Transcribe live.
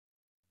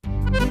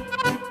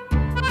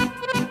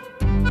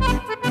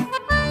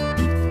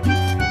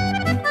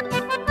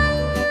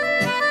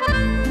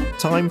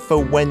time for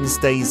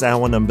Wednesday's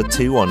hour number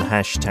 2 on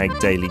hashtag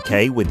Daily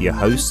K with your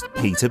host,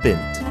 Peter Bint.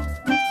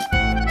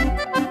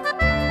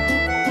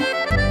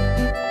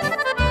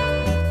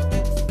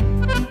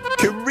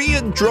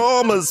 Korean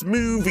dramas,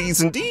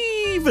 movies, and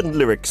even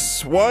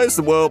lyrics. Why is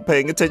the world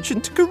paying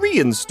attention to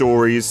Korean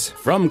stories?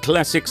 From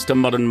classics to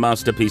modern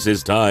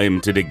masterpieces,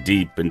 time to dig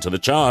deep into the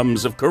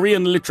charms of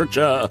Korean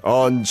literature.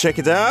 On Check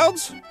It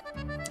Out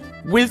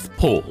with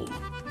Paul.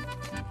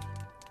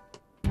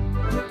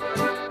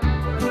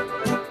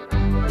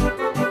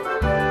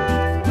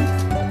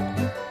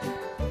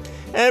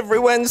 Every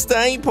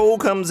Wednesday, Paul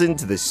comes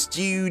into the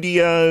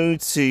studio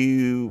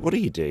to... What do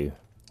you do?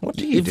 What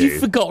do you do? Have you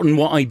forgotten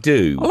what I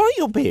do? I like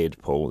your beard,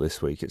 Paul,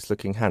 this week. It's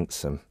looking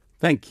handsome.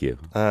 Thank you.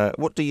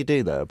 What do you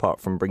do, though,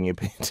 apart from bring your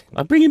beard in?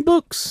 I bring in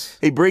books.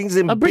 He brings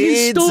in beards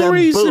beards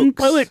stories and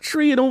books.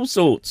 poetry and all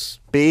sorts.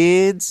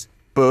 Beards,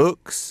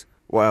 books.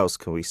 What else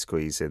can we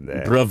squeeze in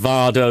there?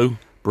 Bravado.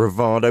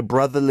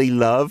 Brotherly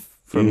love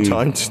from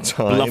time to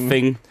time.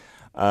 Bluffing.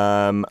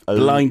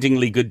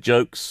 Blindingly good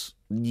jokes.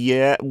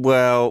 Yeah,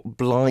 well,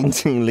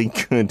 blindingly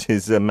good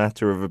is a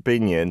matter of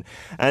opinion.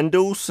 And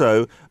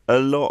also a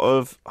lot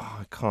of... Oh,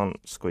 I can't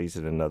squeeze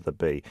in another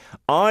B.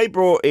 I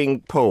brought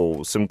in,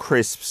 Paul, some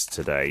crisps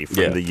today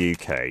from the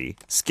UK.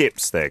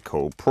 Skips, they're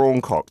called.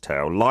 Prawn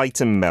cocktail. Light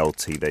and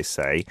melty, they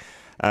say.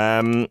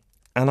 And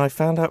I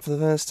found out for the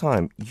first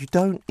time, you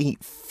don't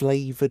eat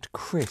flavoured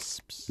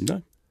crisps.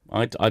 No.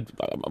 I'm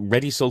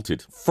ready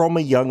salted. From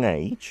a young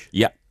age?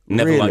 Yeah.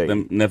 Never really? liked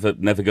them.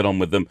 Never got on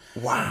with them.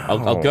 Wow.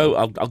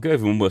 I'll go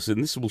even worse,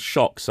 and this will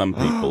shock some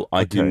people.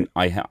 Okay.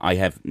 I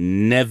have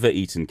never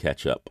eaten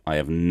ketchup. I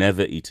have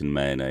never eaten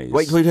mayonnaise.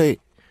 Wait.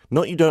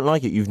 Not you don't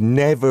like it. You've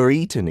never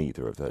eaten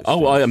either of those. Oh,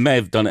 things. I may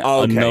have done it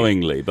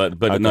unknowingly, but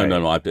Okay.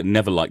 no. I've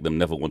never liked them.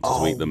 Never wanted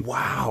to eat them.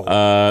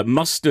 Wow.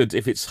 Mustard,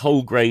 if it's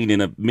whole grain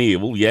in a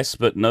meal, yes,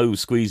 but no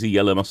squeezy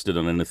yellow mustard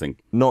on anything.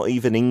 Not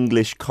even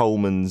English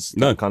Coleman's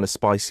kind of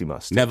spicy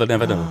mustard. Never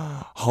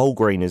done. Whole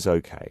grain is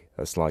okay.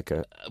 That's like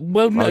a...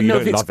 Well, no, you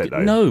no. don't love it,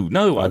 though.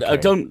 No. Okay. I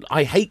don't.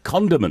 I hate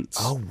condiments.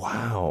 Oh,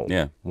 wow.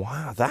 Yeah.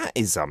 Wow, that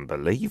is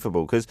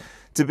unbelievable. Because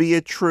to be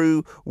a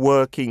true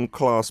working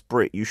class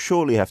Brit, you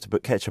surely have to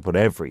put ketchup on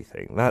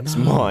everything. That's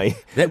my...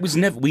 That was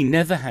never. We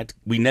never had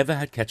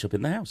ketchup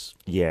in the house.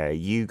 Yeah,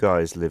 you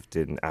guys lived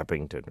in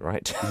Abingdon,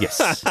 right?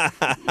 Yes.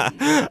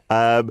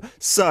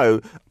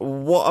 So,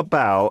 what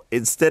about,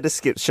 instead of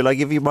skips, shall I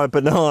give you my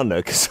banana?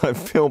 Because I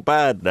feel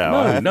bad now.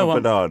 I have a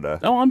banana.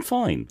 No, I'm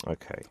fine.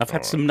 Okay. I've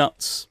had some nuts.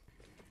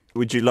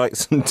 Would you like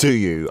some Do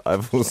You?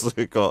 I've also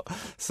got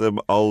some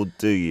old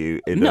Do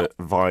You in a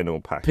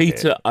vinyl packet.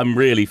 Peter, I'm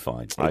really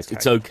fine.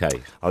 It's okay.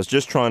 I was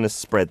just trying to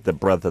spread the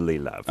brotherly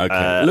love.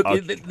 Okay. Look,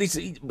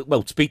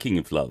 well, speaking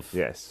of love.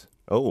 Yes.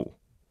 Oh.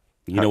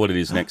 You know what it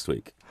is next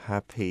week?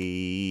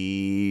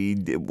 Nearly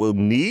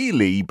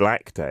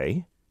Black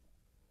Day.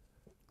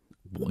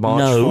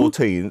 March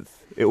 14th.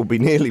 It will be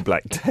nearly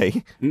Black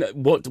Day. No,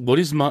 what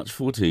is March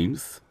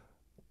 14th?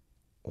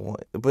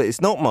 What? But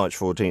it's not March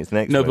 14th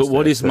next No, Wednesday, but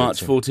what is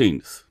March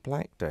 14th?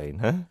 Black Day,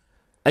 huh?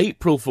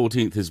 April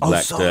 14th is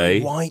Black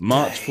Day. White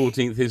March Day.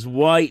 14th is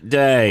White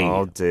Day.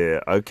 Oh,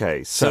 dear.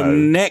 Okay, so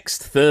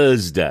next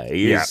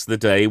Thursday is the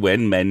day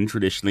when men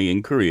traditionally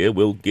in Korea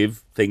will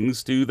give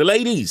things to the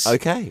ladies.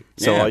 Okay,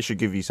 so I should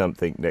give you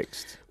something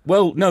next.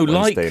 Well, no,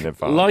 Wednesday in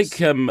advance.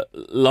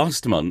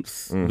 last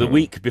month, the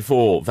week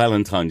before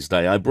Valentine's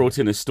Day, I brought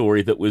in a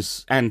story that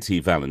was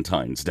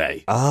anti-Valentine's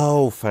Day.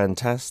 Oh,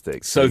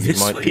 fantastic. So you this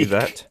might week, do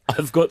that?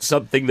 I've got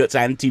something that's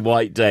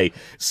anti-White Day,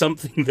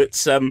 something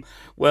that's,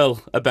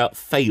 about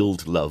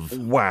failed love.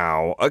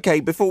 Wow. Okay,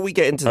 before we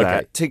get into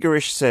that,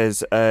 Tiggerish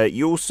says,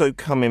 you also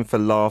come in for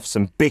laughs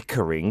and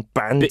bickering,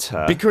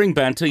 banter. Bickering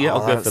banter, yeah,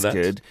 I'll go for that. That's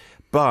good.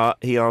 But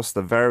he asked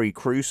the very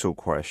crucial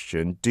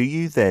question, do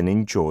you then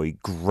enjoy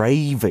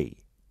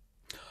gravy?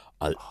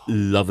 I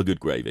love a good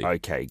gravy.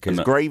 Okay, because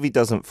gravy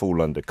doesn't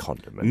fall under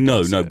condiment.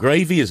 No,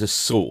 gravy is a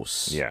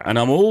sauce. Yeah. And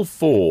I'm all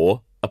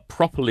for a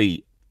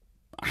properly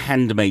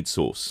handmade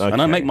sauce. Okay.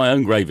 And I make my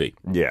own gravy.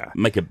 Yeah.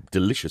 Make a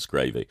delicious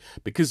gravy.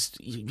 Because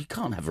you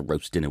can't have a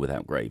roast dinner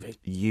without gravy.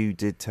 You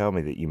did tell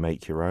me that you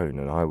make your own,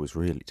 and I was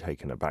really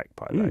taken aback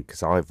by that,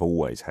 because I've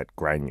always had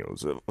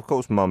granules. Of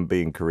course, Mum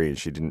being Korean,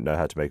 she didn't know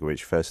how to make it when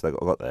she first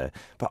got there.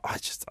 But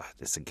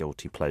it's a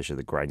guilty pleasure,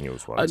 the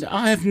granules ones.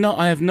 I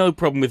have no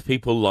problem with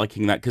people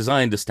liking that, because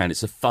I understand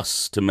it's a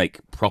fuss to make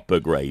proper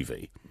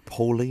gravy.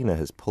 Paulina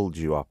has pulled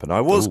you up, and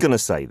I was going to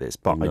say this,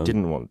 but I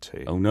didn't want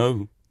to. Oh,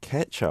 no.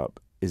 Ketchup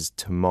is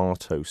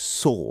tomato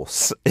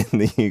sauce in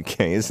the UK,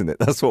 isn't it?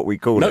 That's what we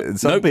call it. And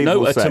some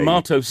people a say...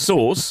 tomato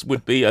sauce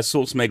would be a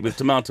sauce made with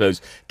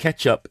tomatoes.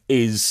 Ketchup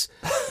is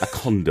a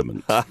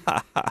condiment.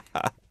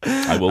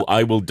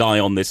 I will die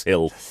on this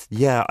hill.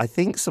 Yeah, I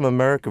think some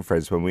American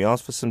friends, when we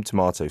ask for some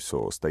tomato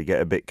sauce, they get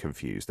a bit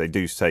confused. They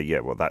do say, yeah,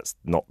 well, that's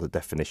not the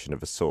definition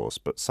of a sauce,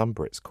 but some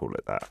Brits call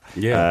it that.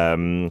 Yeah.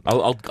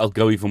 I'll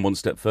go even one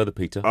step further,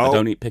 Peter. I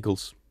don't eat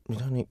pickles. You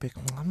don't eat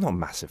pickles? I'm not a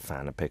massive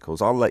fan of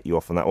pickles. I'll let you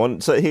off on that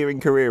one. So here in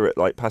Korea at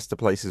like pasta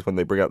places when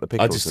they bring out the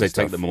pickles, I just say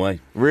take them away.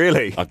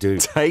 Really? I do.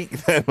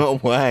 Take them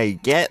away.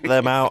 Get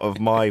them out of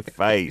my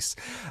face.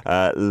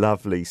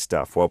 Lovely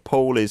stuff. Well,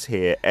 Paul is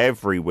here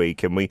every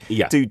week and we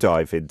do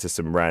dive into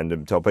some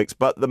random topics,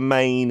 but the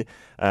main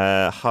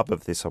hub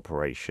of this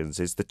operations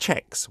is the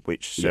Czechs,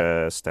 which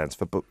stands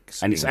for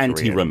books. And it's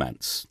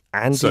anti-romance.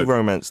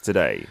 Anti-romance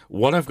today.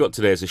 What I've got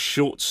today is a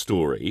short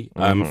story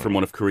from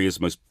one of Korea's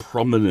most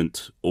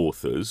prominent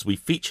authors. We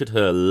featured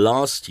her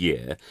last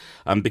year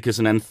because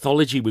an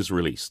anthology was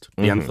released.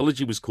 The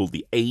anthology was called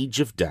The Age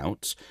of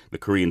Doubt. The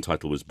Korean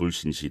title was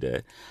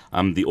불신시대.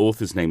 The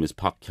author's name is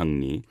Pak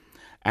Kyongni.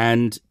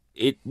 And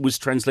it was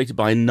translated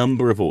by a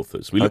number of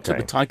authors. We looked at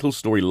the title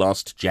story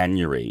last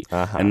January,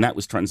 and that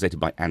was translated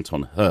by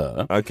Anton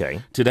Her.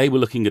 Okay. Today we're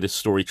looking at a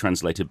story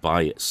translated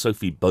by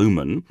Sophie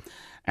Bowman,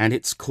 and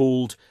it's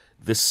called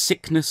The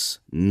Sickness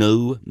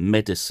No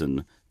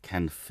Medicine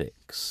Can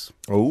Fix.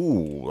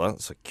 Oh,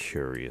 that's a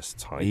curious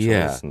title,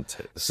 isn't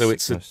it? So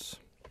it's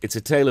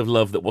a tale of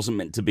love that wasn't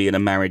meant to be in a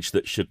marriage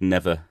that should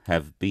never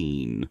have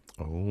been.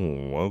 Oh,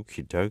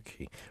 okie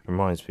dokie.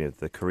 Reminds me of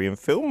the Korean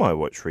film I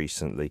watched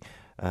recently.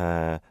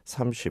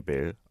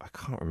 30일. I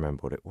can't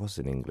remember what it was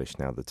in English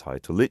now, the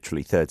title.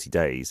 Literally 30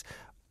 days.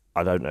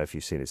 I don't know if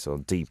you've seen it. It's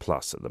on D+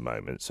 at the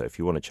moment, so if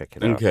you want to check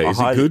it out. Okay, is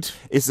it good?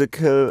 It's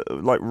a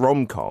like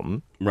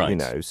rom-com, right? You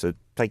know, so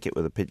take it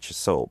with a pinch of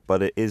salt.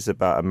 But it is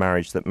about a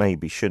marriage that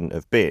maybe shouldn't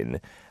have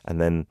been, and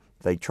then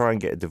they try and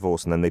get a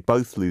divorce, and then they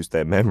both lose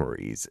their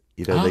memories.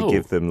 You know, they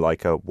give them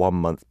like a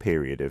 1-month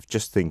period of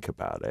just think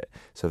about it.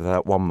 So for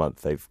that 1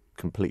 month, they've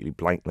completely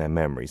blanked their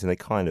memories, and they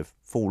kind of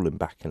fallen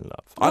back in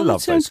love. I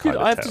love those kind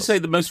of I have tales. to say,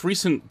 the most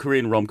recent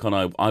Korean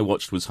rom-com I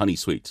watched was Honey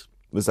Sweet.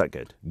 Was that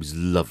good? It was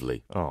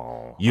lovely.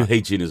 Oh, Yoo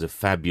Hae-jin is a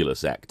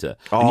fabulous actor.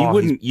 Oh,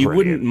 and you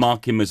wouldn't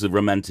mark him as a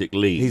romantic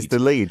lead. He's the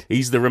lead.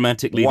 He's the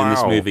romantic lead in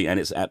this movie, and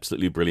it's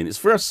absolutely brilliant. It's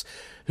for us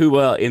who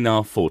are in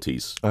our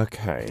 40s.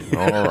 Okay,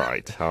 all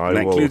right. That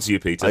includes you,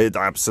 Peter. It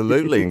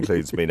absolutely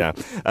includes me now.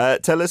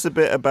 Tell us a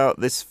bit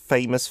about this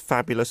famous,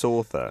 fabulous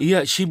author.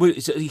 Yeah, she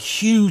was a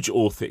huge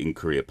author in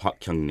Korea, Pak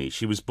Kyongni.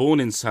 She was born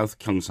in South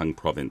Gyeongsang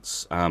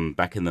province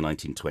back in the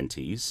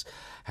 1920s.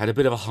 Had a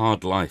bit of a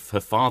hard life. Her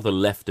father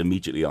left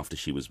immediately after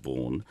she was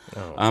born.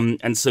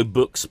 And so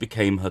books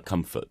became her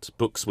comfort.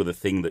 Books were the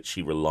thing that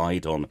she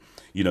relied on,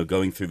 you know,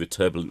 going through the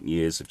turbulent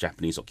years of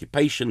Japanese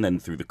occupation, then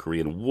through the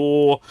Korean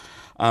War.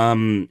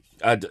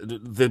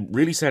 The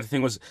really sad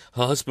thing was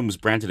her husband was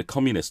branded a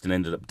communist and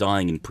ended up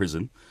dying in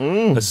prison.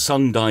 Her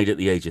son died at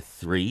the age of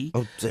 3.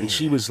 Oh, dear. And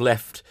she was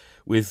left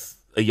with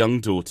a young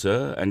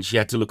daughter, and she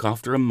had to look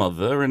after her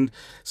mother, and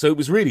so it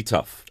was really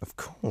tough. Of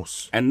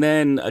course. And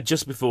then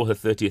just before her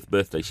 30th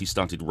birthday, she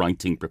started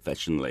writing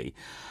professionally,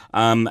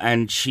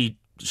 and she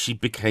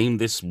became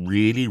this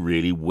really,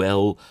 really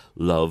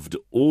well-loved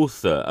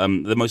author.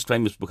 The most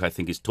famous book, I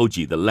think, is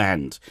Toji, The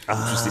Land, which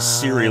is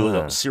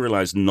this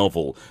serialized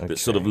novel that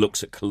sort of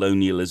looks at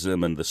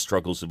colonialism and the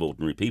struggles of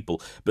ordinary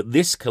people. But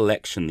this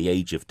collection, The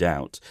Age of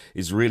Doubt,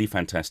 is really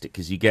fantastic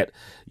because you get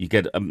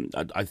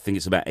I think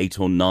it's about 8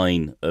 or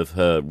 9 of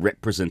her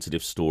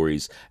representative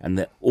stories, and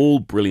they're all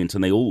brilliant,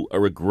 and they all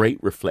are a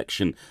great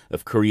reflection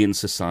of Korean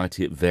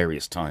society at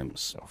various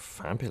times. Oh,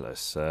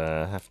 fabulous.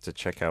 Have to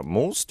check out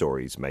more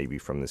stories maybe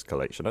from this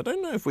collection. I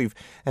don't know if we've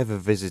ever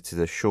visited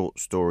a short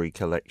story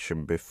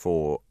collection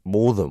before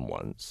more than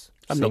once.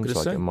 I'm not going to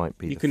say. It might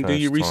be you can do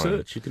your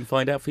research. You can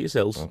find out for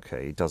yourselves.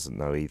 Okay, he doesn't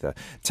know either.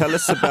 Tell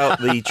us about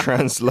the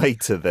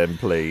translator then,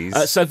 please.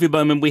 Sophie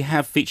Bowman, we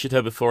have featured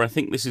her before. I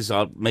think this is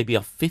maybe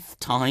our 5th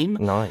time.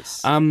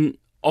 Nice.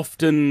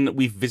 Often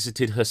we've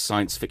visited her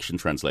science fiction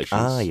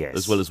translations,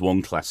 as well as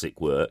one classic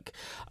work.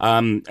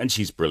 And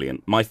she's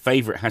brilliant. My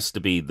favourite has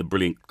to be the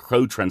brilliant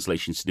Crow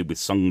translation she did with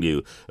Sung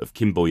Liu of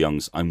Kim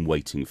Bo-young's I'm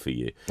Waiting for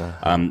You,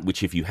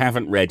 which if you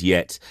haven't read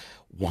yet,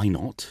 why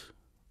not?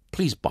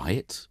 Please buy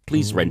it.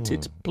 Please rent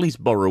it. Please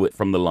borrow it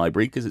from the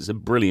library because it's a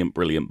brilliant,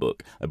 brilliant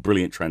book, a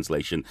brilliant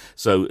translation.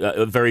 So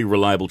a very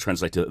reliable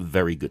translator, a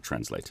very good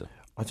translator.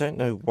 I don't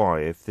know why,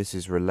 if this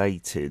is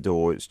related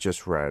or it's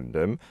just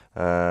random.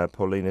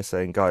 Paulina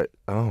saying, "Guy,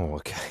 oh,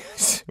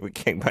 okay." We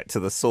came back to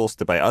the source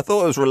debate. I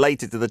thought it was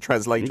related to the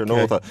translator and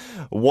author.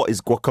 What is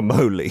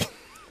guacamole?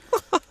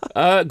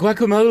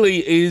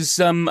 Guacamole is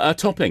a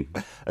topping.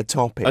 A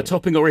topping. A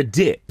topping or a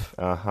dip.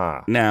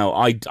 Uh-huh. Now,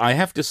 I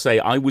have to say,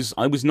 I was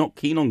not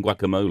keen on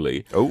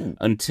guacamole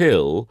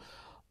until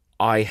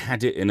I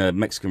had it in a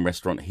Mexican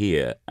restaurant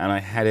here, and I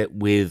had it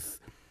with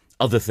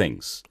other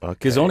things.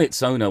 Because on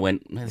its own, I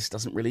went, man, this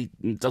doesn't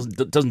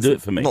do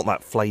it for me. Not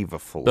that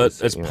flavourful.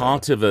 But as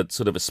part of a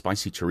sort of a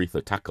spicy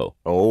chorizo taco,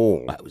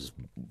 that was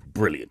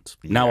brilliant.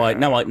 Now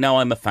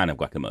I'm a fan of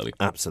guacamole.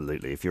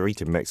 Absolutely. If you're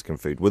eating Mexican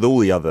food with all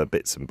the other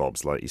bits and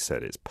bobs, like you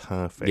said, it's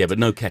perfect. Yeah, but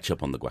no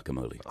ketchup on the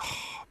guacamole.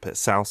 Bit of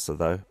salsa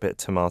though, bit of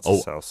tomato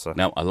salsa.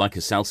 Now I like a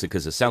salsa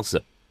because a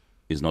salsa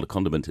is not a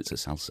condiment; it's a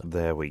salsa.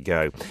 There we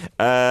go.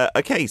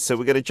 Okay, so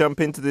we're going to jump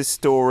into this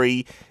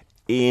story.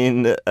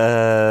 in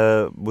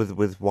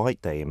with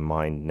White Day in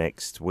mind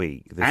next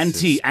week.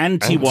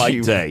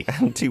 Anti-White Day.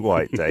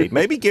 Anti-White Day.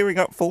 Maybe gearing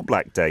up for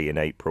Black Day in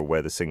April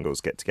where the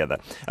singles get together.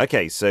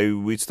 Okay, so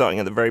we're starting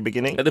at the very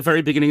beginning? At the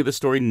very beginning of the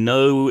story,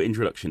 no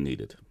introduction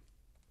needed.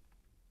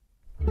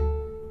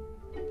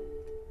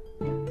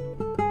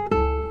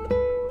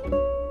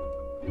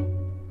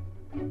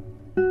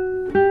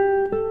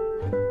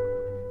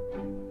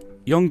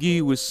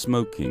 Kyong-ni was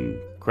smoking,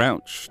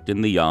 crouched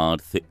in the yard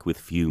thick with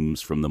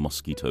fumes from the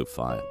mosquito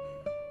fire.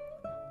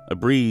 A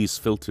breeze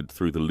filtered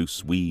through the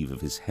loose weave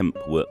of his hemp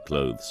work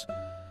clothes,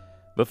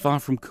 but far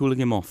from cooling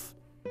him off,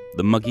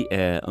 the muggy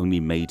air only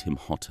made him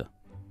hotter.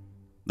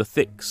 The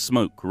thick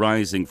smoke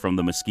rising from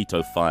the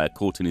mosquito fire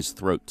caught in his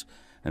throat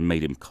and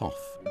made him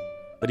cough,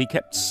 but he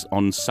kept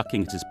on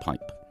sucking at his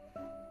pipe.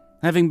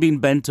 Having been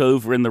bent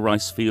over in the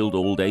rice field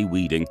all day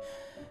weeding,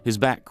 his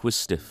back was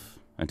stiff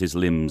and his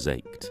limbs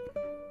ached.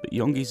 But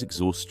Kyong-ni's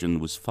exhaustion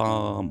was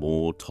far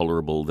more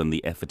tolerable than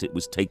the effort it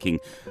was taking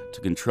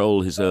to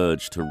control his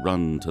urge to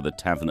run to the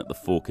tavern at the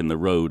fork in the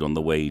road on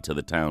the way to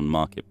the town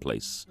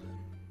marketplace.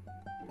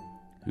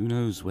 Who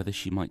knows whether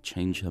she might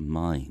change her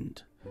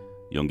mind,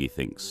 Kyong-ni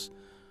thinks.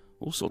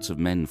 All sorts of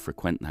men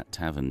frequent that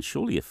tavern.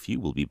 Surely a few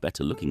will be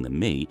better looking than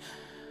me.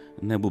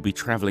 And there will be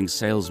travelling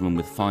salesmen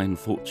with fine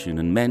fortune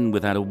and men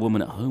without a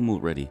woman at home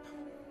already.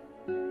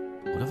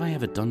 What have I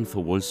ever done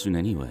for Wolsun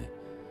anyway?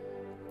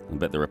 I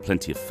bet there are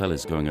plenty of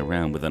fellas going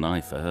around with an eye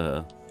for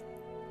her.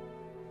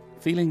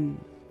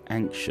 Feeling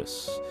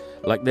anxious,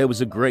 like there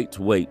was a great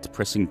weight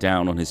pressing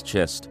down on his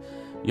chest,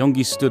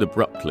 Kyong-ni stood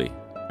abruptly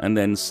and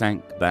then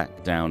sank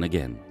back down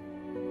again.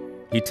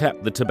 He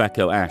tapped the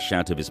tobacco ash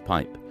out of his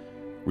pipe,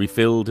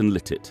 refilled and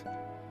lit it.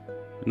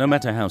 No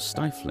matter how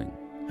stifling,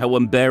 how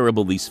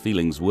unbearable these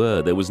feelings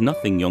were, there was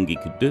nothing Kyong-ni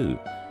could do.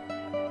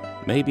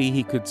 Maybe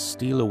he could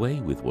steal away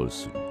with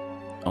Wolsun,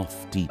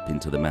 off deep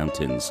into the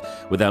mountains,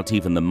 without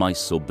even the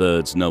mice or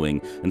birds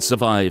knowing, and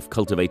survive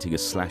cultivating a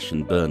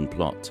slash-and-burn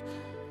plot.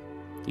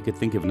 He could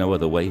think of no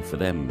other way for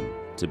them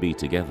to be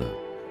together.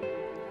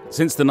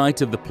 Since the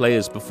night of the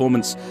players'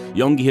 performance,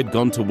 Kyong-ni had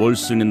gone to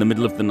Wolsun in the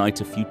middle of the night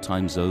a few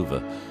times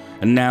over,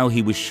 and now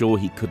he was sure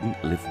he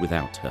couldn't live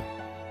without her.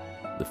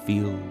 The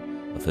feel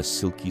of her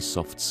silky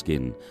soft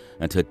skin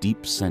and her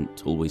deep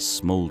scent always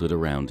smouldered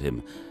around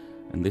him,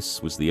 and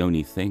this was the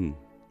only thing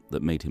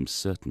that made him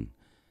certain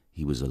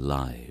he was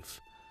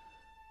alive.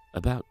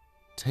 About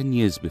 10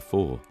 years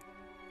before,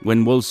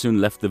 when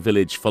Wolsun left the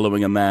village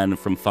following a man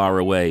from far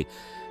away,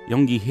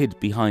 Kyong-ni hid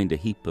behind a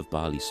heap of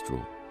barley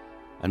straw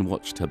and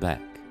watched her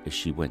back as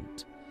she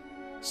went.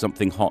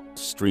 Something hot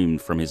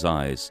streamed from his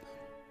eyes,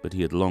 but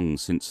he had long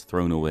since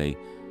thrown away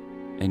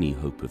any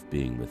hope of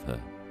being with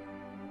her.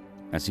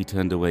 As he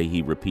turned away,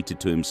 he repeated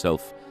to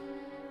himself,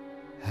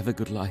 "Have a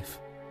good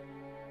life,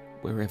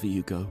 wherever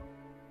you go."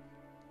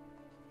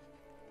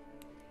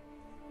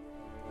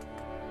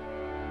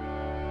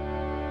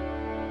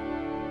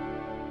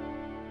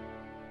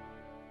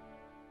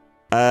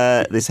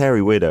 This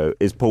hairy widow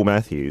is Paul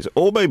Matthews,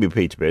 or maybe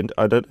Peter Bind.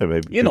 I don't know.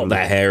 Maybe You're not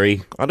that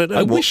hairy. I don't know.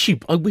 I wish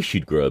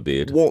you'd grow a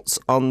beard. What's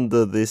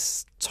under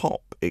this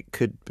top? It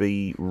could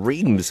be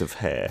reams of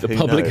hair. The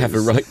public have a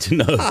right to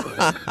know.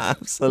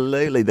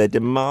 Absolutely, they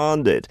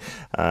demand it.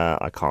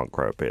 I can't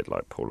grow a beard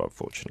like Paul,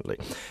 unfortunately.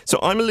 So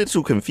I'm a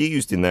little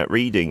confused in that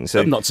reading.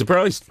 So I'm not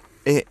surprised.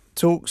 It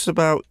talks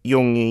about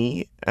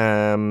Kyong-ni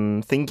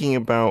thinking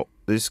about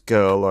this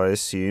girl, I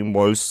assume,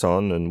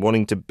 Wolsun, and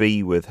wanting to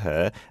be with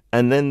her.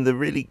 And then the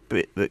really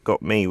bit that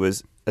got me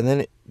was, and then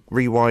it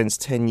rewinds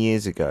 10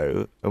 years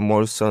ago, and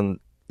Wolsun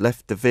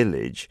left the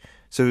village.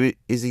 So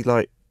is he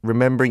like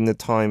remembering the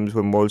times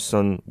when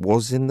Wolsun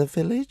was in the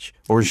village?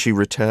 Or has she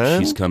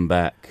returned? She's come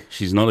back.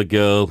 She's not a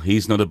girl.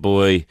 He's not a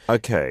boy.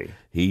 Okay.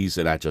 He's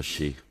an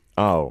ajoshi.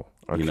 Oh,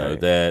 okay. You know,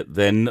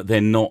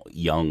 they're not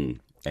young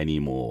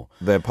anymore.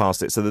 They're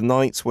past it. So the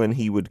nights when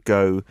he would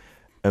go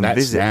and That's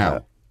visit now.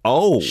 her.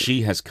 Oh.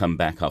 She has come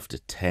back after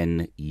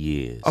 10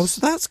 years. Oh,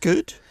 so that's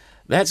good.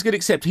 That's good,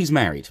 except he's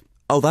married.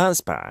 Oh,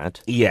 that's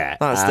bad. Yeah.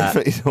 That's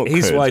definitely not good.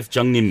 His wife,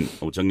 Jung-nim,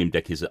 or Jung-nim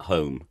Dek, is at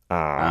home.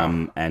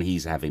 Ah. And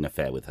he's having an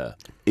affair with her.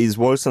 Is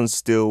Wolsun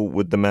still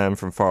with the man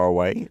from far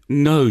away?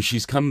 No,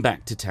 she's come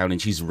back to town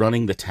and she's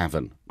running the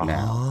tavern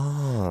now.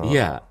 Ah.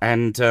 Yeah,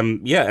 and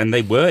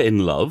they were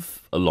in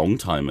love a long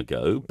time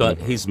ago, but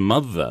his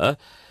mother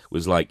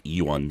was like,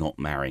 "You are not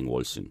marrying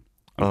Wolsun.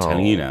 I'm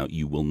telling you now,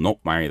 you will not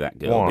marry that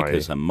girl." Why?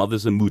 Because her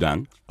mother's a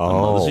mudang, her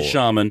mother's a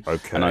shaman,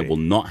 okay. and I will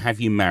not have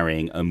you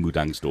marrying a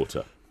mudang's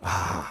daughter.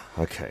 Ah,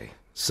 okay.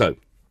 So,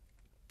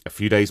 a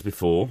few days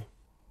before,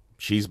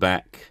 she's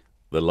back,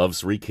 the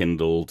love's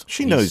rekindled.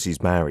 She knows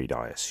he's married,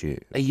 I assume.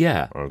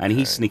 Yeah, Okay. and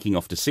he's sneaking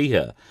off to see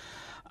her.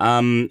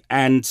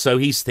 And so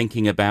he's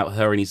thinking about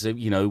her, and he's, what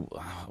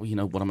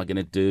am I going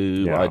to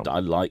do? Yeah. I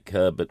like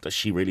her, but does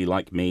she really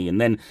like me?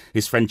 And then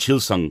his friend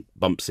Chil-sung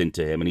bumps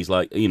into him, and he's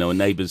like, a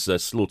neighbour's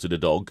slaughtered a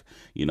dog.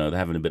 They're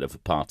having a bit of a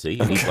party.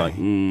 And he's like,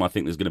 I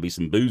think there's going to be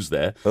some booze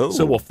there. Oh.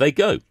 So off they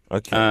go,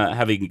 Okay.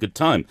 having a good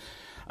time.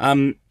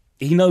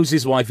 he knows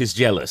his wife is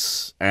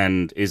jealous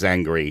and is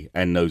angry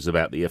and knows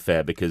about the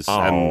affair because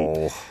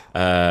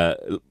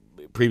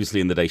previously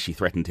in the day she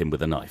threatened him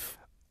with a knife.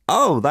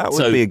 Oh, that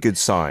would be a good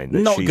sign.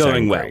 That not she's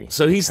going angry. well.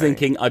 So he's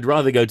thinking, I'd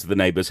rather go to the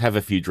neighbours, have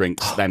a few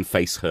drinks, than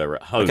face her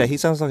at home. Okay, he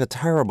sounds like a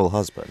terrible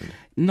husband.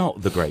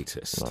 Not the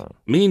greatest. No.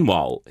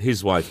 Meanwhile,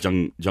 his wife,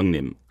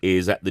 Jung-nim,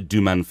 is at the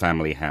Bowman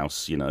family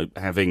house,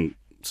 having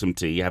some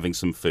tea, having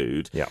some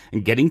food,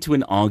 and getting to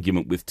an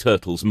argument with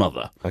Turtle's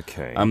mother.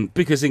 Okay.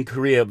 Because in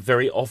Korea,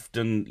 very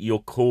often you're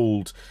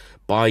called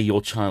by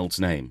your child's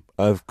name.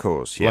 Of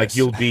course, yes. Like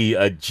you'll be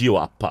a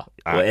Gio Appa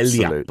or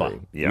Eli Appa,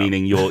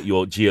 meaning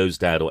you're Gio's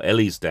dad or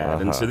Ellie's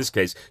dad. And so in this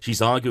case,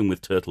 she's arguing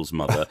with Turtle's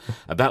mother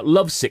about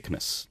love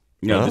sickness.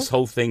 This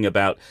whole thing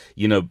about,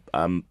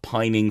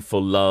 pining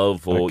for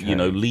love or,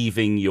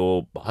 leaving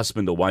your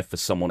husband or wife for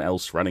someone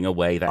else, running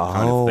away, that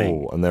kind of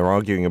thing. And they're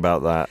arguing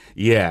about that.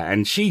 Yeah,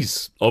 and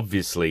she's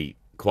obviously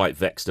quite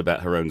vexed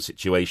about her own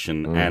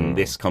situation, and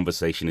this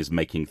conversation is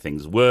making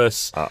things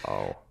worse.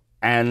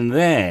 And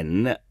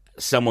then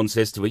someone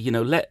says to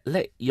her, let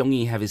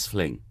Youngie have his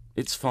fling.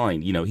 It's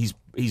fine.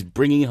 He's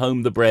bringing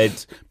home the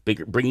bread,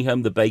 bringing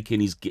home the bacon.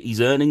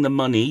 He's earning the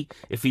money.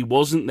 If he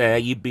wasn't there,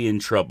 you'd be in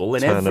trouble.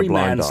 And every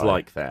man's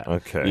like that.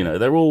 Okay.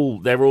 They're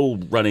all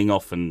running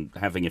off and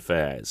having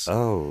affairs.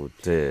 Oh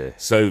dear.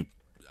 So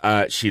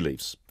she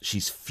leaves.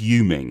 She's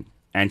fuming,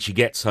 and she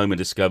gets home and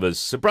discovers,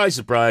 surprise,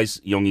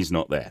 surprise, Youngie's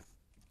not there.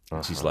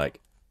 And she's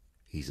like,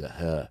 he's at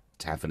her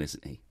tavern,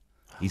 isn't he?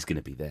 He's going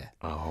to be there.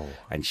 Oh.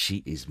 And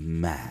she is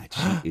mad.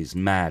 She is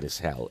mad as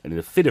hell. And in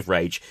a fit of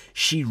rage,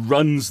 she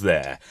runs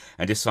there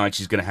and decides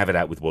she's going to have it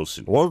out with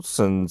Wolsun.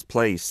 Wolsun's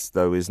place,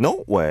 though, is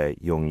not where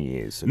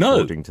Youngie is,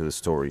 according to the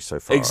story so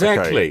far.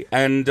 Exactly.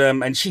 Okay.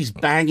 And she's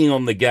banging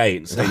on the gate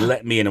and saying,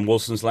 let me in. And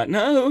Wolsun's like,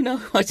 no, no,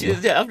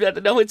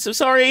 it's so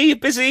sorry,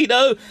 busy,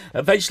 no.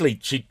 Eventually,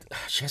 she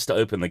has to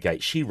open the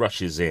gate. She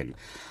rushes in.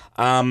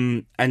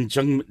 And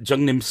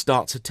Jung-nim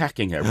starts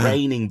attacking her,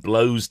 raining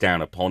blows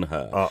down upon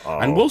her.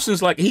 And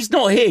Wolsun's like, he's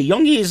not here.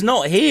 Youngie is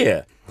not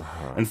here.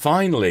 And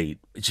finally,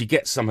 she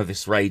gets some of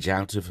this rage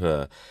out of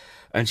her,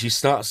 and she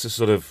starts to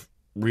sort of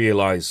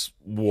realize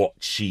what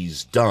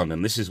she's done.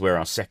 And this is where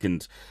our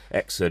second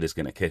excerpt is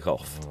going to kick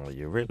off. Oh,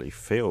 you really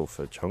feel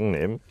for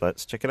Jung-nim.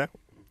 Let's check it out.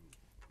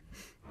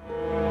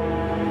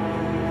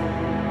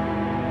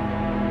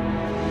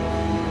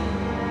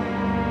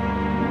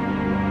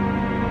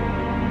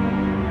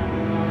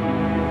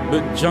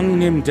 But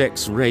Jung-nim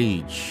Dek's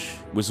rage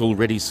was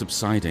already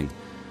subsiding.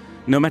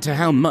 No matter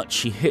how much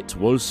she hit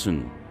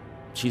Wolsun,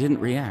 she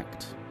didn't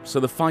react. So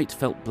the fight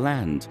felt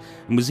bland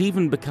and was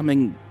even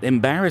becoming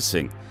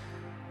embarrassing.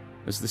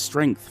 As the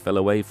strength fell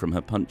away from her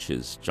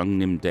punches,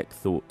 Jung-nim Dek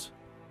thought,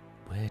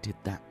 where did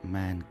that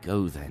man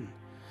go then?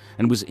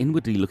 And was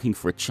inwardly looking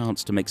for a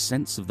chance to make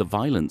sense of the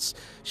violence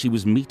she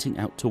was meting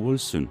out to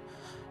Wolsun.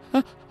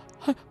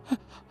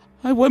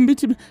 I won't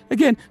meet him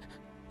again.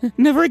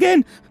 Never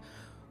again.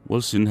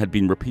 Wolsun had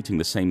been repeating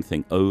the same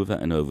thing over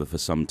and over for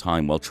some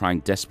time while trying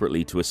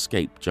desperately to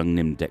escape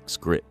Jung-nim Dek's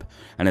grip,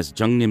 and as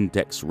Jung-nim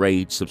Dek's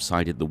rage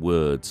subsided, the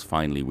words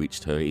finally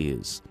reached her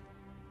ears.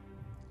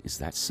 Is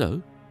that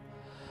so?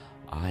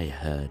 I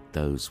heard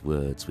those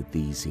words with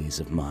these ears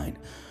of mine.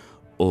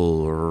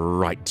 All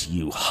right,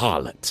 you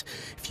harlot.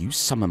 If you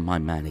summon my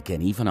man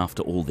again, even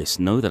after all this,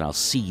 know that I'll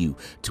see you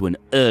to an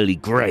early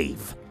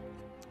grave.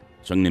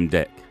 Jung-nim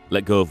Dek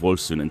let go of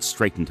Wolsun and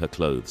straightened her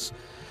clothes.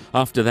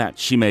 After that,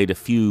 she made a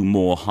few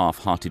more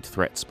half-hearted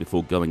threats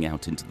before going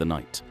out into the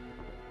night.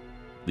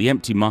 The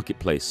empty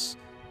marketplace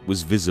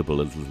was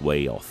visible a little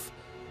way off.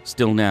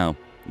 Still now,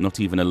 not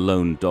even a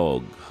lone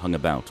dog hung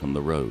about on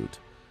the road.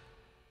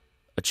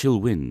 A chill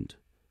wind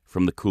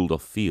from the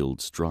cooled-off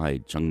fields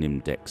dried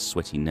Jung-nim Dek's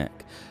sweaty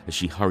neck as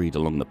she hurried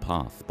along the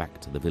path back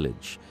to the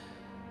village.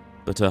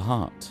 But her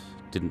heart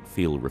didn't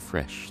feel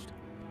refreshed.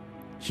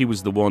 She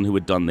was the one who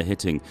had done the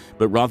hitting,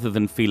 but rather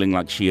than feeling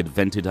like she had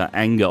vented her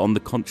anger, on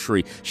the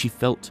contrary, she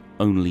felt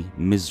only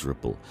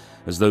miserable,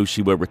 as though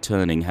she were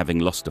returning having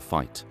lost a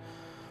fight.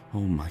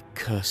 Oh, my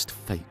cursed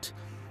fate.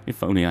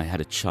 If only I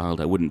had a child,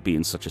 I wouldn't be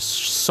in such a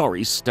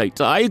sorry state.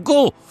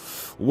 Aigo!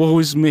 Woe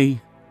is me!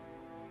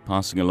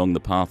 Passing along the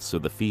paths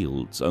of the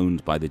fields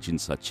owned by the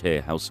Jinsa-che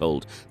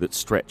household that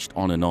stretched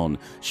on,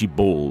 she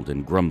bawled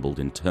and grumbled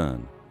in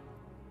turn.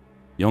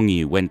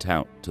 Youngie went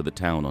out to the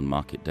town on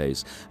market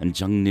days, and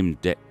Jung-nim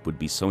Dek would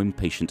be so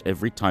impatient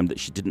every time that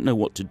she didn't know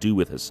what to do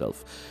with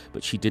herself,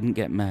 but she didn't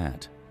get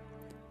mad.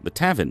 The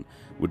tavern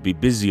would be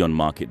busy on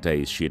market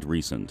days, she had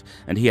reasoned,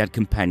 and he had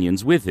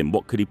companions with him.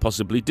 What could he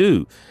possibly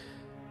do?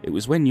 It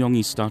was when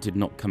Youngie started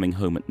not coming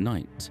home at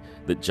night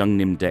that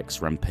Jung-nim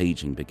Dek's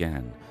rampaging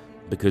began.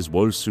 Because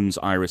Wolsun's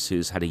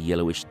irises had a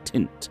yellowish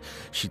tint,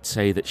 she'd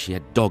say that she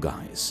had dog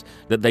eyes,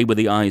 that they were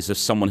the eyes of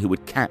someone who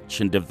would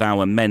catch and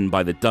devour men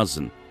by the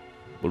dozen.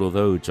 But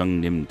although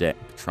Jung-nim Dek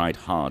tried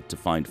hard to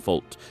find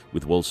fault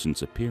with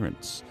Wolsun's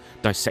appearance,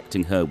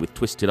 dissecting her with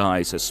twisted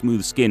eyes, her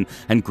smooth skin,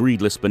 and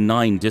greedless,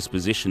 benign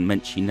disposition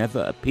meant she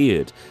never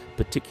appeared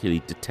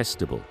particularly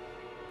detestable.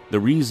 The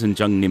reason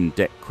Jung-nim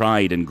Dek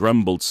cried and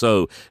grumbled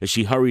so as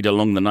she hurried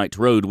along the night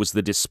road was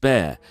the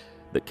despair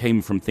that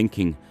came from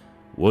thinking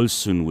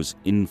Wolsun was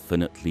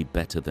infinitely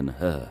better than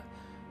her,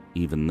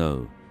 even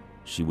though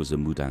she was a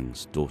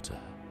mudang's daughter.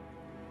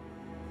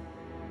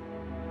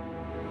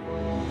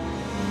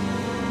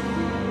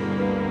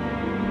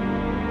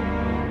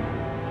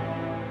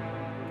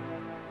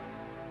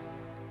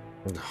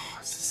 Oh,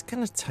 is this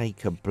going to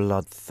take a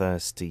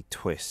bloodthirsty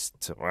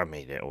twist? I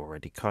mean, it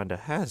already kind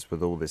of has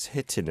with all this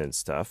hitting and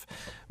stuff.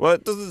 Well,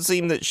 it doesn't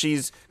seem that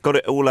she's got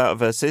it all out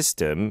of her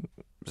system.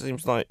 It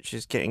seems like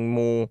she's getting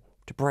more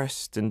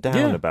depressed and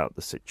down about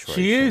the situation.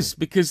 She is,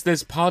 because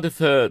there's part of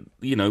her,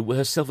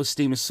 her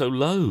self-esteem is so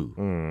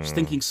low. She's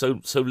thinking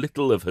so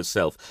little of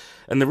herself.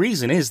 And the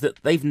reason is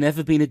that they've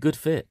never been a good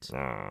fit.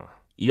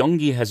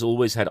 Kyong-ni has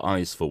always had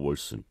eyes for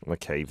Wolsun.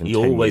 Okay, even he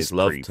 10 always years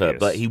loved her, previous.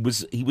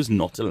 but he was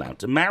not allowed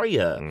to marry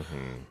her.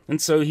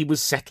 And so he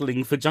was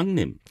settling for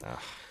Jung-nim.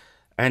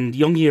 And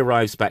Kyong-ni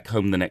arrives back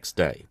home the next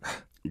day.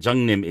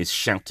 Jung-nim is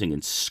shouting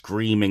and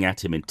screaming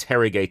at him,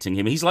 interrogating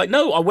him. He's like,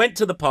 no, I went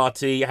to the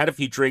party, had a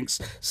few drinks,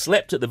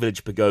 slept at the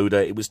village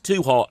pagoda. It was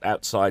too hot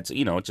outside, so,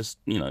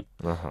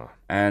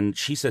 And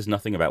she says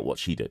nothing about what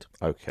she did.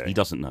 Okay. He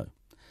doesn't know.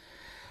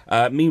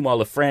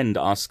 Meanwhile, a friend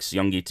asks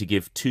Kyong-ni to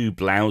give 2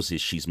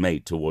 blouses she's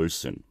made to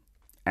Wolsun.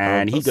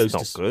 And he goes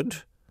not to... good.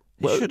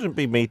 He shouldn't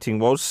be meeting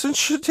Wolsun,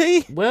 should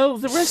he? Well,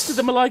 the rest of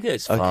them are like,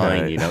 it's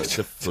fine, it's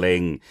a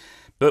fling.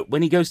 But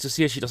when he goes to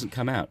see her, she doesn't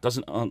come out,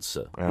 doesn't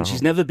answer. And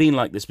she's never been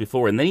like this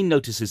before. And then he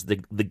notices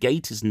the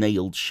gate is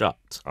nailed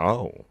shut.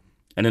 Oh.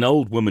 And an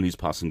old woman who's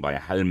passing by, a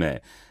halme,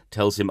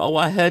 tells him,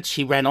 I heard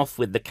she ran off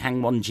with the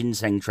Kangwon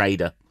ginseng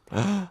trader.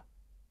 And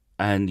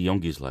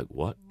Kyong-ni's like,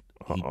 what?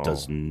 He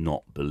does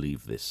not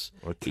believe this.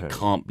 Okay. It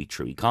can't be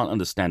true. He can't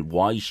understand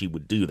why she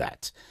would do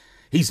that.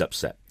 He's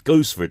upset,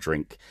 goes for a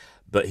drink,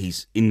 but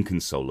he's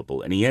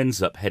inconsolable. And he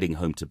ends up heading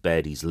home to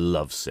bed. He's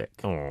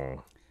lovesick.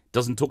 Oh.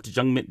 Doesn't talk to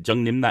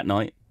Jung-nim that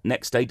night.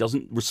 Next day,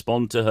 doesn't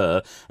respond to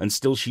her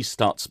until she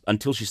starts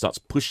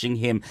pushing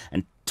him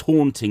and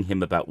taunting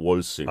him about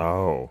Wolsun.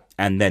 Oh.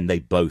 And then they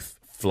both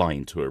fly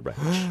into a rage.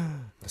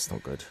 That's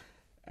not good.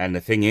 And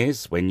the thing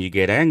is, when you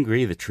get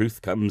angry, the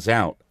truth comes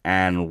out.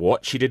 And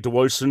what she did to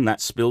Wolsun,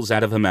 that spills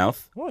out of her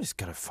mouth. Well, he's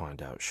going to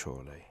find out,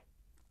 surely.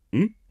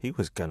 He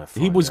was going to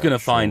find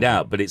find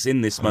out, but it's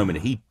in this moment.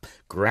 He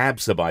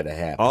grabs her by the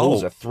hair,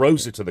 pulls her,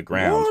 throws her to the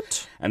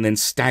ground, and then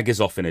staggers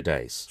off in a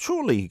daze.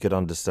 Surely he could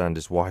understand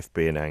his wife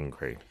being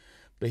angry.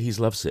 But he's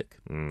lovesick.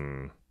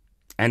 And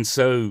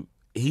so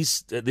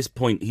he's, at this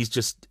point,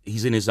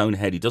 he's in his own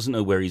head. He doesn't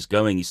know where he's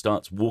going. He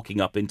starts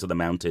walking up into the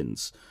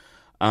mountains.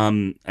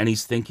 And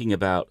he's thinking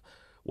about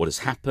what has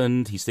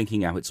happened. He's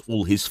thinking how it's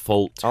all his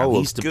fault, how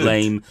he's to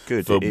blame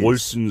for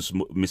Wolsun's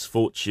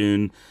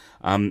misfortune,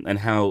 and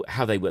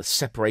how they were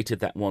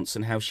separated that once,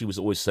 and how she was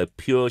always so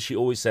pure. She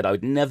always said, I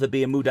would never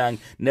be a mudang,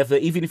 never,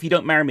 even if you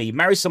don't marry me,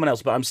 marry someone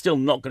else, but I'm still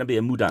not going to be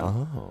a mudang.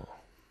 Oh.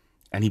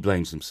 And he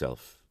blames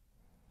himself.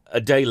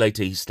 A day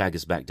later, he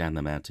staggers back down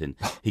the mountain.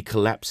 He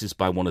collapses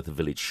by one of the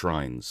village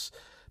shrines.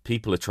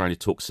 People are trying to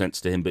talk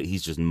sense to him, but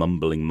he's just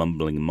mumbling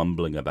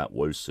about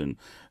Wolsun,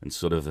 and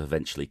sort of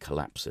eventually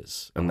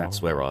collapses. And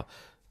that's where our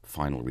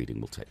final reading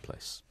will take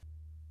place.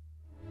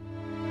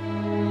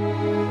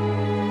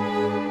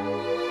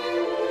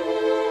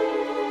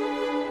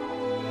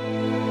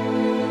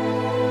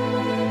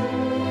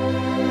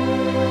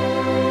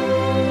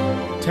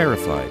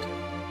 Terrified,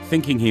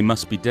 thinking he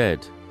must be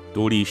dead,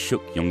 Dori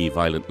shook Kyong-ni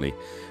violently,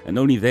 and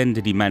only then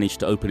did he manage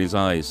to open his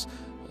eyes.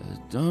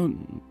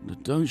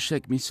 Don't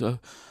shake me so.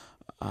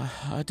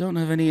 I don't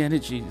have any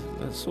energy,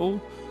 that's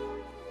all.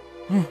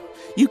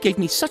 You gave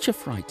me such a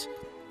fright.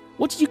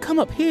 What did you come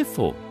up here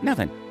for? Now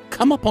then,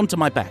 come up onto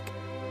my back.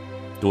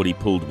 Dori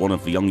pulled one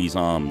of Kyong-ni's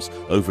arms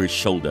over his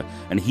shoulder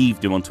and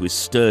heaved him onto his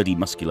sturdy,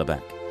 muscular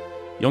back.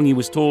 Kyong-ni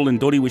was tall and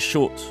Dori was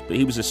short, but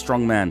he was a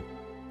strong man.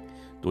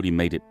 Dori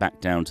made it back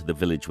down to the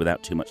village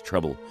without too much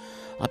trouble.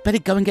 I'd better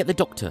go and get the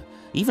doctor.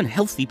 Even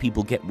healthy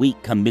people get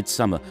weak come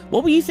midsummer.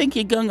 What were you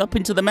thinking going up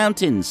into the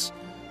mountains?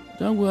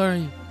 Don't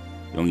worry,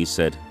 Kyong-ni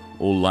said,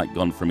 all light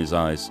gone from his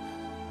eyes.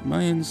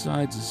 My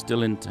insides are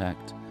still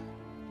intact.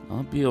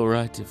 I'll be all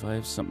right if I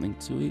have something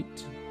to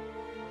eat.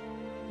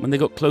 When they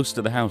got close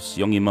to the house,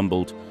 Kyong-ni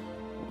mumbled,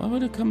 Why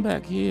would I come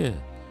back here?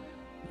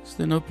 Is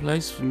there no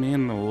place for me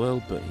in the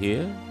world but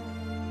here?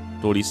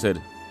 Dori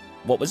said,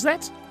 What was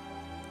that?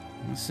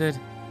 I said,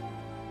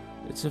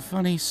 It's a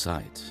funny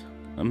sight.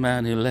 A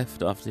man who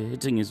left after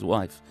hitting his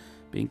wife,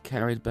 being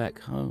carried back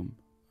home.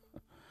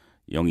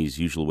 Kyong-ni's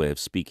usual way of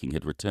speaking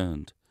had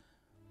returned,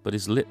 but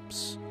his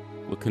lips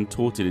were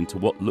contorted into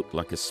what looked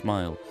like a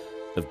smile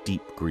of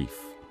deep grief.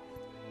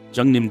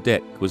 Jung-nim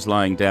Dek was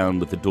lying down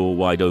with the door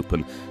wide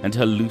open and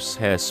her loose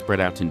hair spread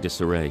out in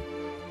disarray.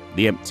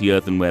 The empty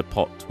earthenware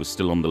pot was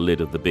still on the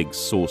lid of the big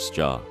sauce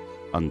jar,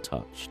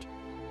 untouched.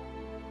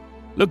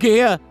 Look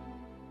here!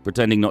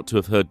 Pretending not to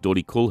have heard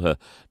Dori call her,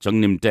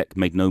 Jung-nim Dek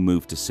made no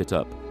move to sit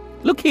up.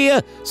 Look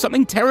here!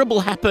 Something terrible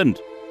happened!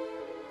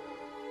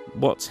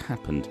 What's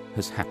happened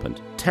has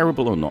happened,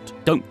 terrible or not.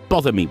 Don't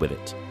bother me with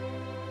it.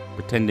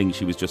 Pretending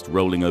she was just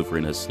rolling over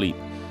in her sleep,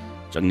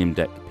 Jung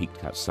Nim-dek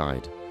peeked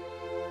outside.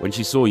 When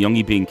she saw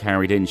Young-hee being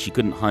carried in, she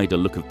couldn't hide a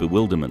look of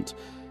bewilderment,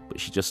 but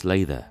she just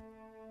lay there.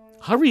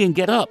 "Hurry and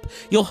get up!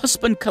 Your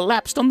husband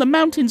collapsed on the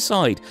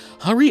mountainside!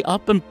 Hurry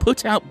up and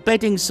put out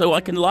bedding so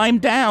I can lie him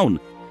down!"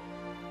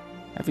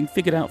 Having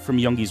figured out from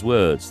Young-hee's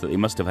words that they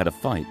must have had a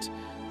fight,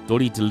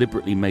 Dori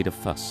deliberately made a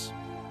fuss.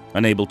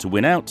 Unable to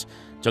win out,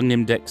 Jung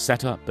Nim-dek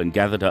sat up and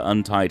gathered her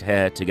untied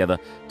hair together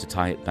to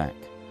tie it back.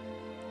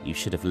 "You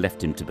should have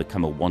left him to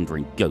become a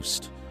wandering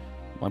ghost.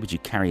 Why would you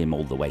carry him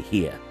all the way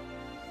here?"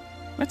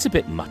 "That's a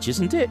bit much,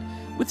 isn't it?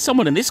 With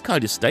someone in this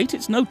kind of state,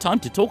 it's no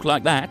time to talk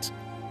like that."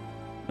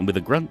 And with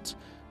a grunt,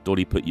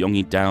 Dori put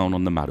Young-hee down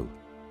on the maru,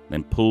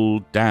 then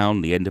pulled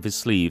down the end of his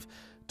sleeve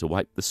to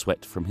wipe the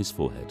sweat from his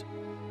forehead.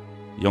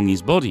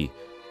 Young-hee's body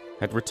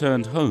had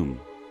returned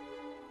home,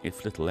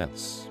 if little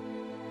else.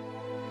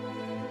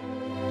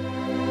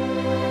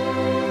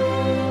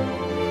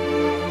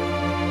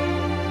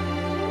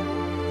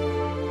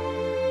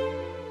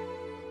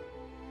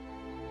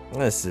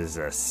 This is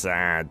a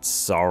sad,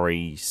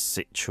 sorry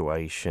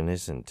situation,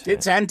 isn't it?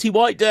 It's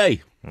Anti-White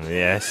Day.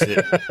 Yes,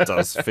 it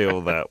does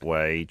feel that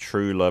way.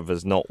 True love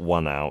has not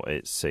won out,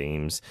 it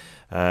seems.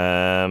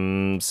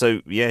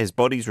 So, yeah, his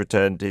body's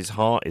returned. His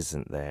heart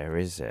isn't there,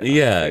 is it?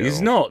 Yeah,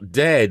 he's not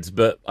dead,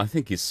 but I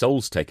think his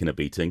soul's taken a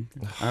beating.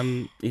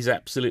 He's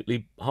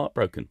absolutely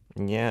heartbroken.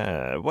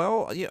 Yeah,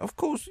 well, yeah, of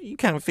course, you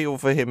can feel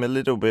for him a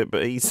little bit,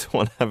 but he's the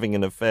one having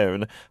an affair.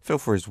 And I feel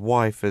for his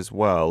wife as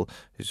well,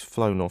 who's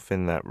flown off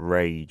in that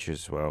rage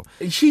as well.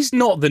 She's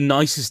not the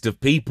nicest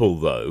of people,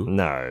 though.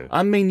 No.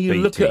 I mean, you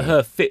look at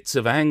her fits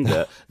of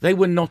anger, they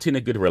were not in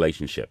a good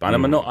relationship.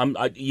 And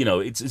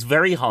it's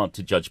very hard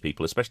to judge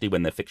people, especially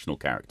when they're fictional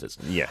characters.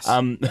 Yes.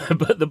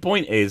 But the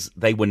point is,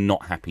 they were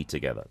not happy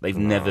together. They've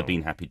never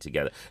been happy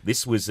together.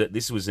 This was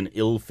an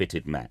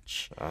ill-fitted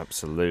match.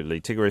 Absolutely.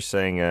 Tigger is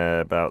saying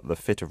about the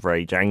fit of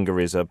rage, anger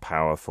is a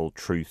powerful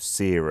truth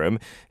serum.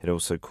 It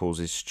also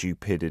causes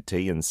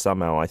stupidity, and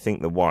somehow I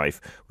think the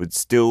wife would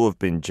still have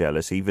been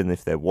jealous even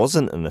if there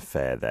wasn't an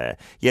affair there.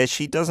 Yeah,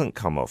 she doesn't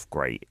come off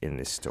great in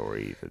this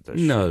story either, does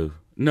she?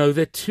 No,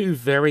 they're two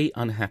very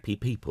unhappy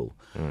people.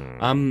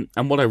 And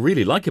what I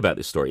really like about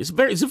this story, it's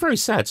a very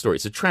sad story.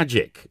 It's a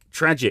tragic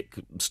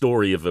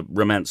story of a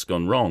romance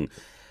gone wrong,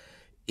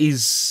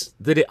 is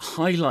that it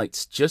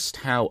highlights just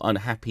how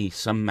unhappy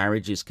some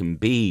marriages can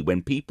be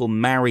when people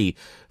marry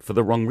for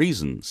the wrong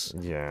reasons.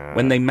 Yeah.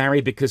 When they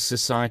marry because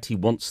society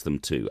wants them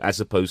to, as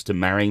opposed to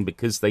marrying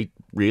because they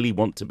really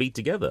want to be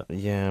together.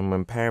 Yeah, and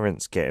when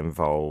parents get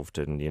involved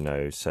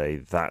and, say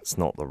that's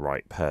not the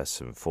right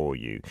person for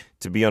you,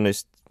 to be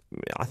honest,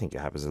 I think it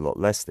happens a lot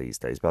less these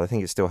days, but I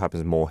think it still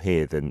happens more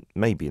here than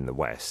maybe in the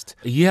West.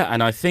 Yeah,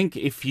 and I think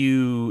if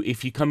you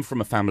come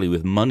from a family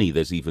with money,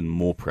 there's even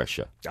more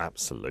pressure.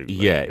 Absolutely.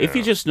 Yeah, if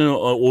you're just an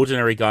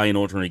ordinary guy, an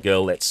ordinary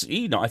girl,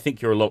 I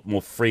think you're a lot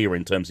more freer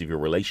in terms of your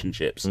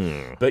relationships.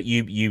 But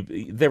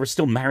there are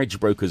still marriage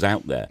brokers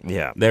out there.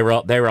 Yeah. There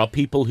are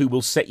people who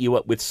will set you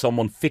up with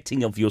someone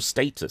fitting of your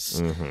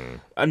status.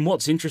 And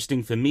what's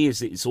interesting for me is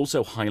that it's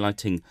also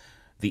highlighting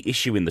the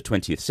issue in the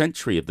 20th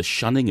century of the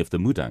shunning of the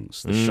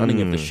mudangs, the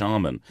shunning of the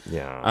shaman,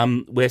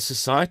 where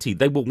society,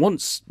 they were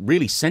once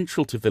really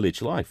central to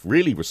village life,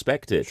 really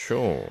respected.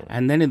 Sure.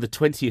 And then in the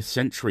 20th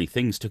century,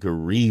 things took a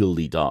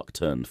really dark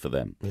turn for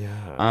them.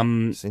 Yeah,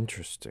 it's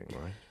interesting,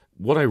 right?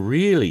 What I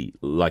really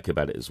like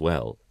about it as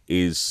well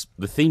is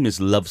the theme is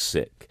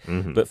lovesick,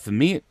 but for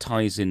me it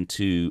ties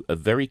into a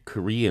very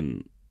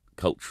Korean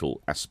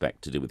cultural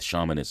aspect to do with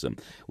shamanism,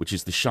 which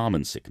is the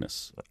shaman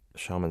sickness.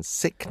 Shaman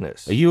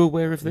sickness. Are you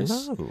aware of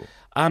this?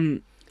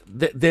 No.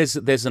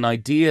 There's an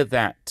idea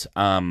that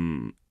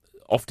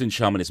often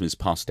shamanism is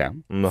passed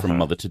down from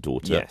mother to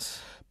daughter.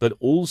 Yes. But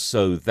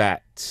also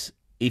that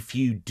if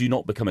you do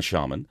not become a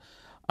shaman,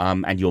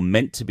 and you're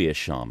meant to be a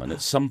shaman,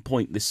 at some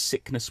point this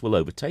sickness will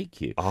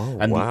overtake you.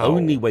 And the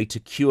only way to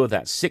cure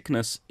that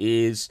sickness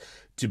is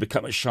to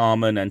become a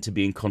shaman and to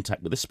be in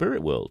contact with the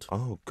spirit world.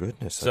 Oh,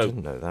 goodness. I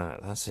didn't know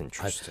that. That's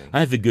interesting. I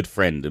have a good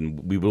friend,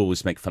 and we would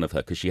always make fun of her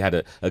because she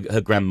had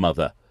her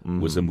grandmother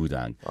was a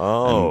mudang.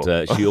 Oh.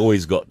 And she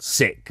always got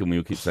sick, and we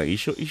would keep saying, you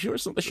sure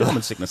it's not the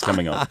shaman sickness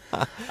coming on?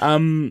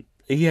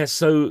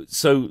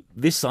 So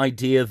this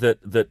idea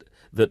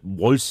that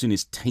Wolsun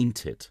is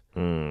tainted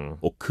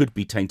or could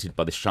be tainted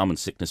by the shaman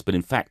sickness, but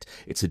in fact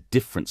it's a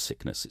different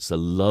sickness. It's a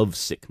love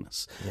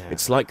sickness. Yeah.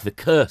 It's like the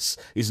curse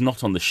is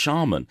not on the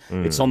shaman,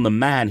 it's on the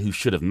man who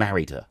should have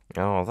married her.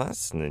 Oh,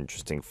 that's an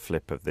interesting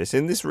flip of this.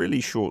 In this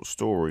really short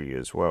story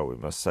as well, we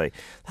must say,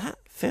 that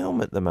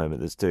film at the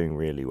moment that's doing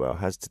really well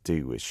has to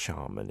do with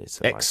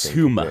shamanism.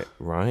 Exhuma.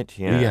 Right?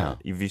 Yeah.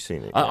 Have you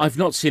seen it? I've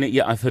not seen it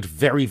yet. I've heard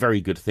very,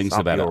 very good things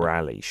about it. Up your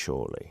alley,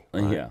 surely.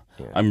 Right? Yeah.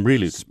 I'm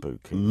really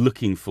spooky.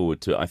 Looking forward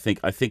to it. I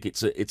think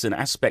it's an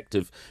aspect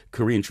of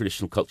Korean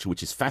traditional culture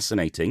which is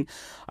fascinating.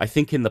 I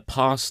think in the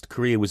past,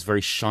 Korea was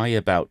very shy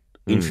about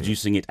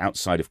introducing it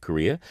outside of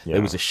Korea.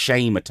 There was a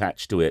shame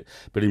attached to it.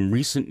 But in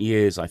recent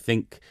years, I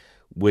think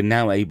we're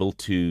now able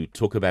to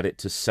talk about it,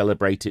 to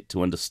celebrate it,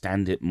 to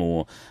understand it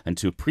more, and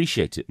to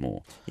appreciate it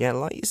more. Yeah,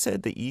 like you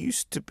said, that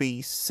used to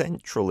be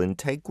central,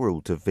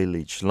 integral to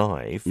village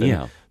life. And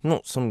Yeah.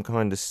 not some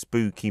kind of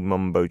spooky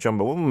mumbo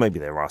jumbo. Well, maybe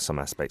there are some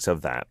aspects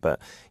of that, but,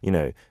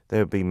 there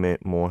would be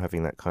more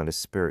having that kind of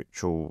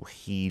spiritual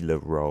healer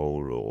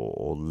role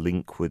or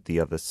link with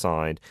the other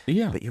side.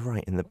 Yeah. But you're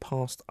right, in the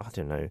past, I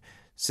don't know,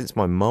 since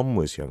my mum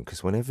was young,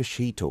 because whenever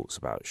she talks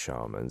about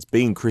shamans,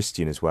 being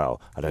Christian as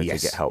well, I don't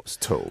think it helps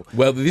at all.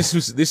 Well, this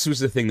was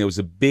the thing. There was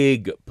a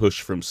big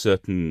push from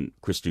certain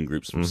Christian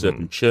groups, from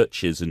certain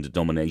churches and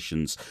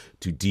denominations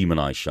to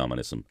demonize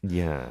shamanism.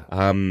 Yeah.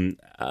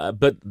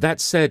 But that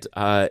said,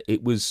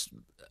 it was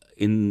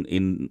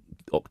in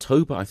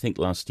October, I think,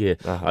 last year.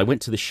 I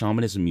went to the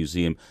Shamanism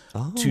Museum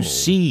to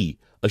see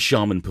a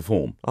shaman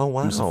perform. Oh,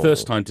 wow. It was the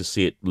first time to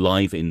see it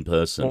live in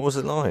person. What was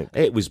it like?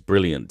 It was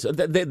brilliant.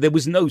 There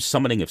was no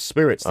summoning of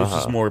spirits. This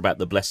was more about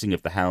the blessing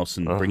of the house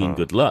and bringing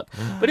good luck.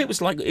 But it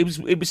was like it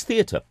was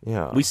theatre.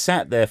 Yeah. We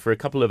sat there for a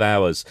couple of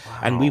hours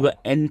and we were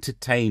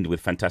entertained with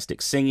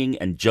fantastic singing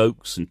and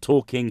jokes and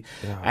talking.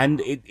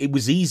 And it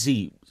was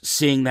easy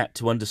seeing that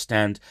to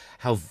understand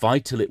how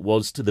vital it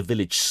was to the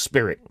village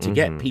spirit to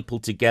get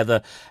people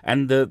together.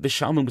 And the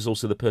shaman was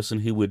also the person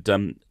who would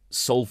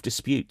solve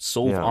disputes,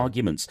 solve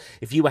arguments.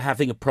 If you were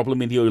having a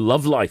problem in your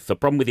love life, a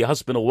problem with your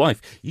husband or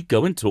wife, you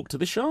go and talk to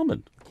the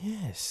shaman.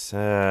 Yes.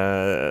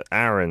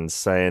 Aaron's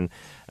saying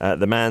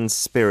the man's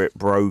spirit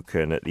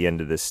broken at the end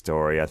of this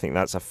story. I think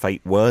that's a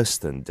fate worse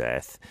than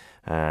death,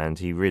 and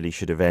he really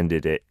should have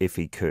ended it if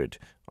he could.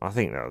 I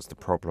think that was the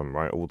problem,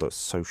 right? All the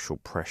social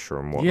pressure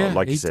and whatnot. Yeah,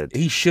 like you said,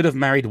 he should have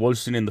married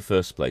Wollstone in the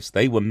first place.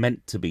 They were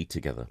meant to be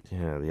together.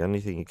 Yeah, the only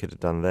thing he could have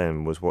done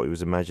then was what he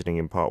was imagining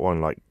in part one,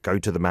 like go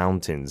to the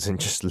mountains and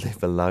just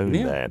live alone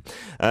there.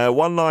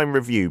 One-line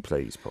review,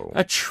 please, Paul.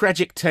 A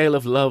tragic tale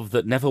of love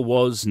that never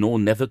was nor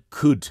never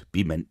could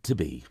be meant to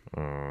be.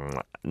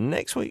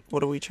 Next week,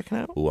 what are we checking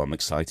out? Oh, I'm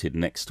excited.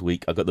 Next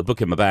week, I've got the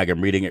book in my bag.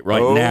 I'm reading it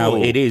right now.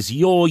 It is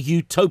Your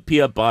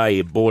Utopia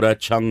by Bora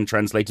Chung,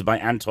 translated by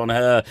Anton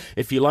Her.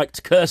 If you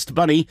liked Cursed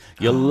Bunny,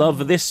 you'll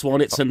love this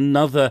one. It's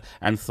another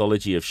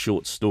anthology of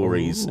short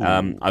stories.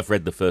 I've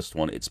read the first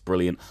one. It's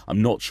brilliant.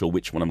 I'm not sure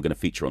which one I'm going to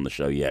feature on the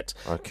show yet,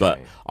 but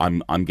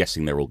I'm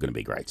guessing they're all going to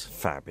be great.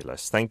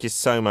 Fabulous. Thank you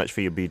so much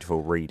for your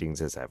beautiful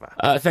readings as ever.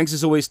 Thanks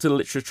as always to the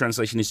Literature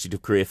Translation Institute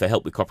of Korea for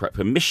help with copyright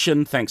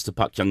permission. Thanks to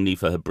Pak Kyongni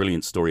for her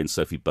brilliant story and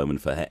Sophie Bowman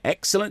for her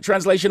excellent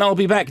translation. I'll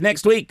be back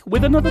next week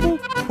with another book.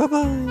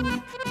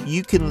 Bye-bye.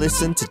 You can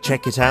listen to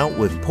Check It Out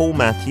with Paul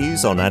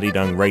Matthews on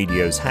Arirang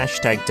Radio's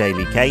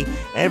 #DailyK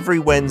every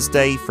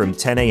Wednesday from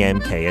 10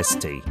 a.m.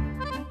 KST.